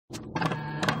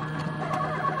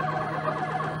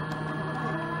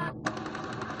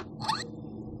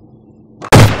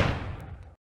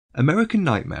American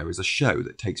Nightmare is a show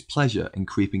that takes pleasure in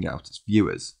creeping out its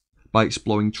viewers by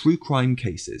exploring true crime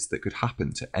cases that could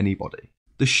happen to anybody.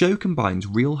 The show combines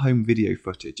real home video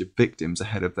footage of victims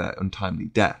ahead of their untimely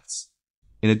deaths,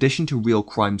 in addition to real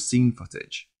crime scene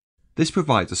footage. This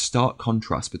provides a stark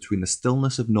contrast between the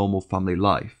stillness of normal family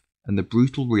life and the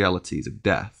brutal realities of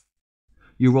death.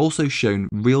 You're also shown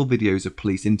real videos of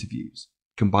police interviews,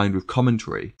 combined with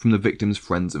commentary from the victims'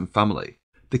 friends and family.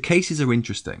 The cases are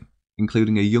interesting,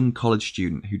 including a young college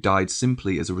student who died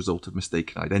simply as a result of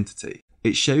mistaken identity.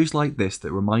 It's shows like this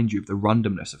that remind you of the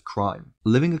randomness of crime.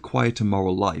 Living a quieter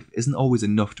moral life isn't always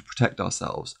enough to protect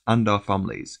ourselves and our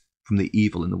families from the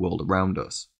evil in the world around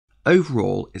us.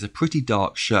 Overall, it's a pretty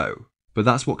dark show, but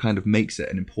that's what kind of makes it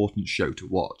an important show to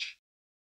watch.